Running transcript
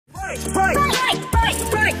To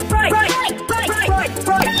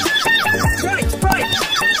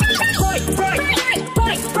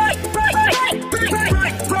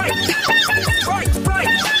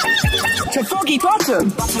foggy bottom.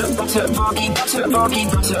 Butter, butter, foggy, butter, foggy,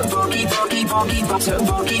 butter, foggy, foggy, foggy, butter,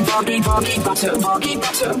 foggy, foggy, foggy, butter, foggy,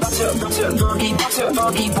 butter, butter, butter, foggy, butter,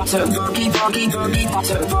 foggy, butter, foggy, foggy, foggy,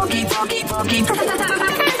 butter, foggy, foggy, foggy.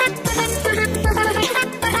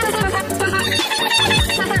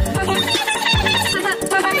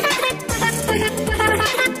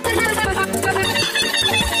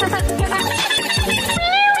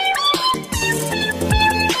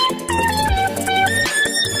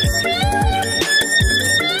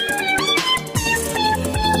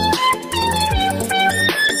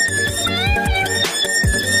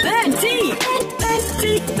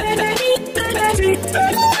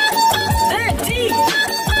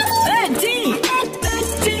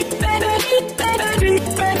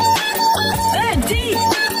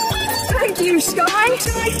 Thank you, Skye.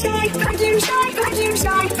 Skye, thank you, Skye. Thank you,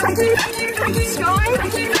 Skye. Thank you, thank you, Skye.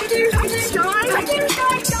 Thank you, Skye. Thank you,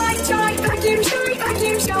 Skye. Skye, thank you, Skye. Thank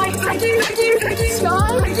you, Skye. Thank you, Skye.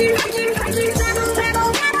 Thank you, thank you.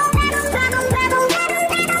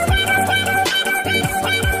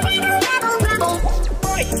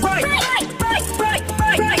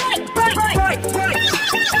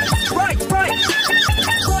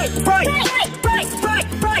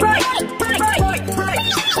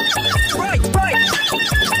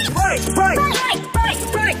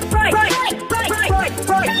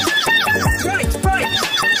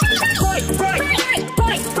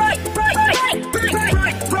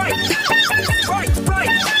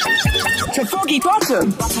 To foggy bottom.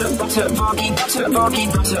 Butter, butter, foggy, butter, foggy,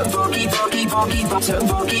 butter, foggy, foggy, foggy, butter,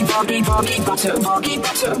 foggy, foggy, foggy, butter, foggy,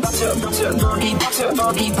 butter, butter, butter, foggy, butter,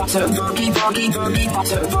 foggy, butter, foggy, foggy, foggy,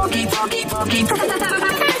 butter, foggy, foggy, foggy.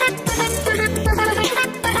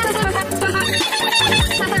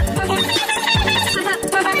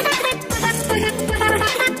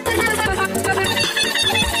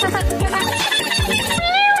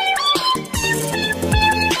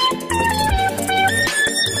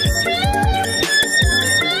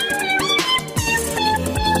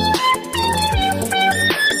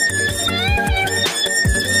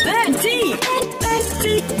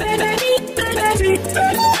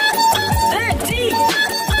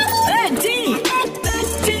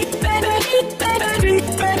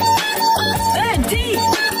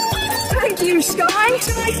 Thank you, Skye.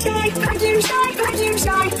 Skye, thank you, Skye. Thank you,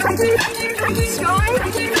 Skye. Thank you, Skye. Thank you,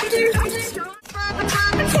 Skye.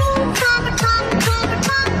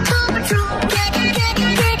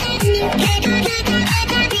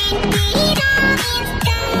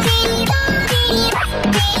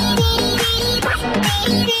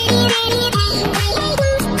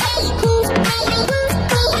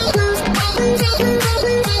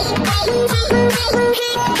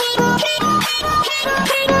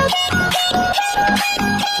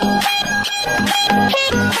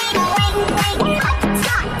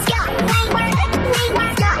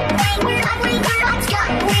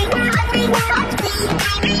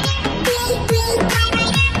 Baby,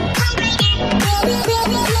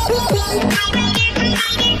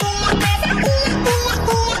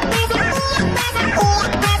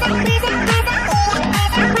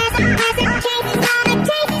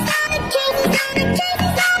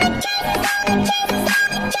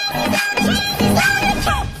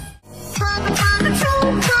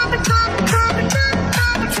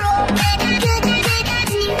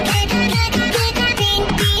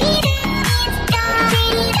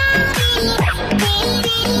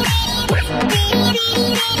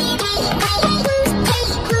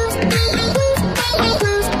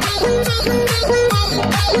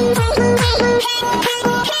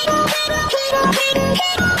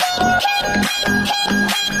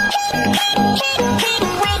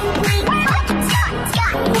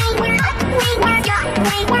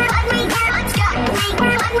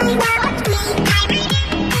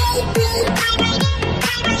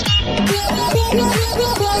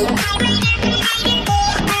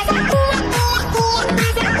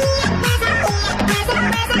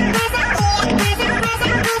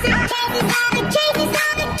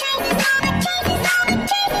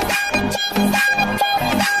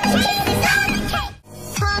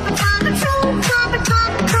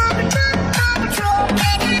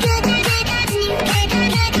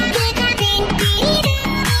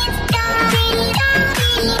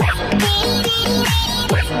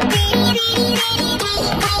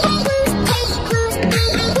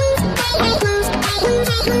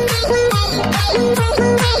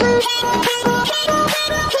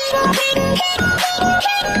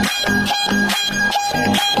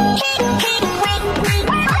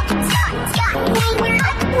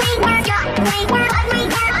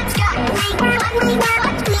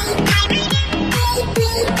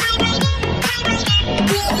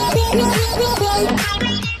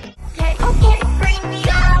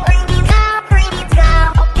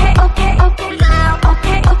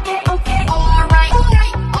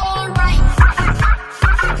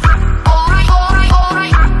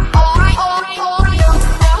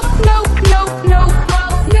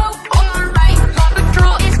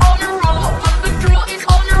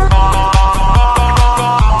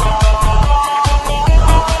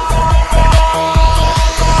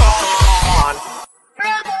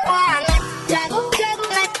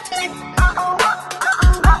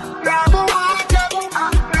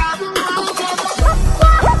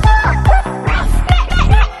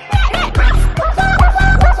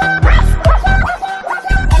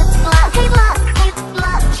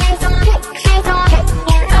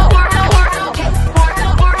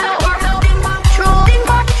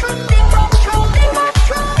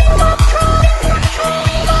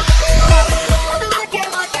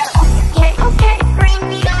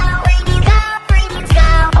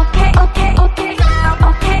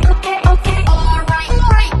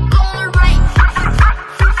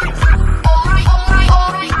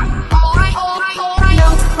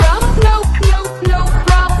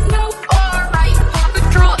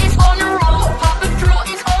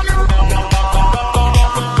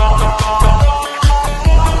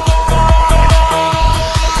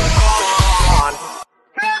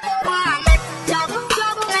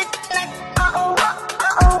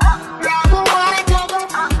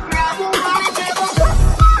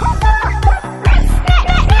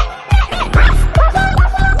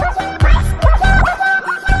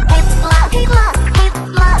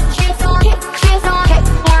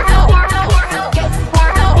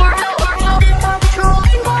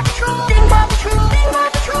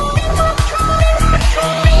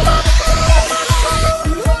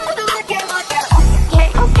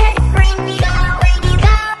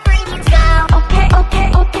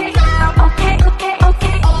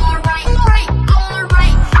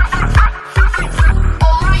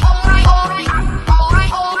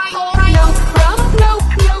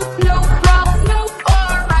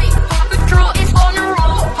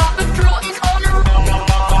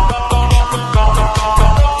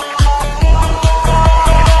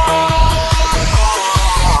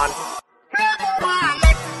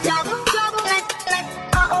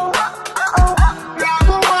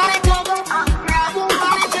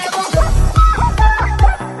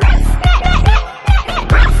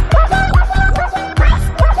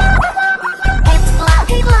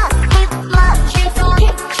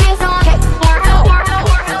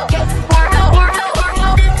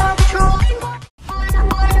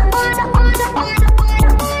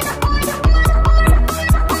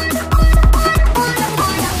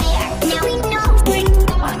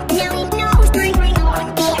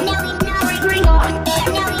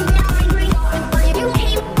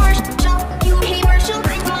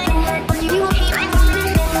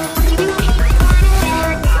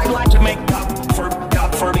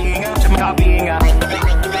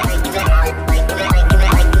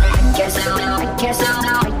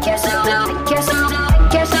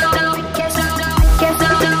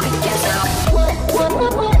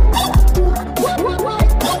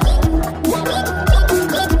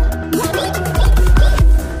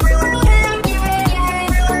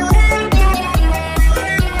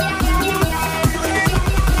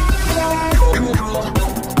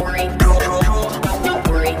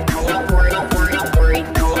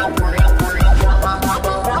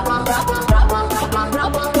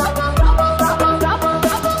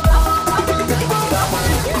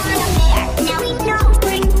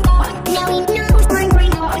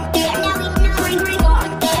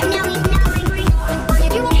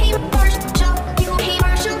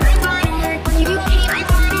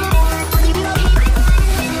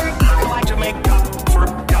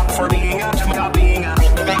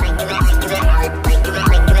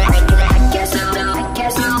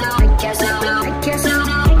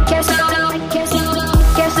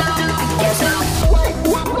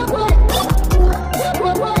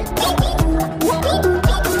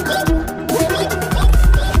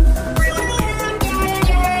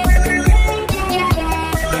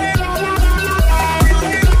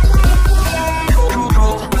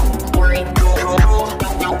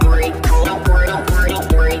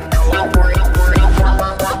 Don't worry.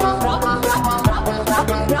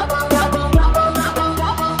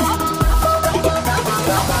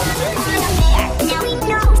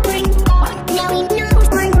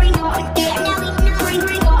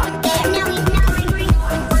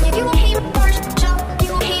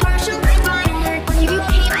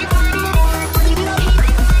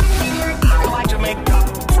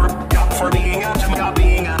 Got me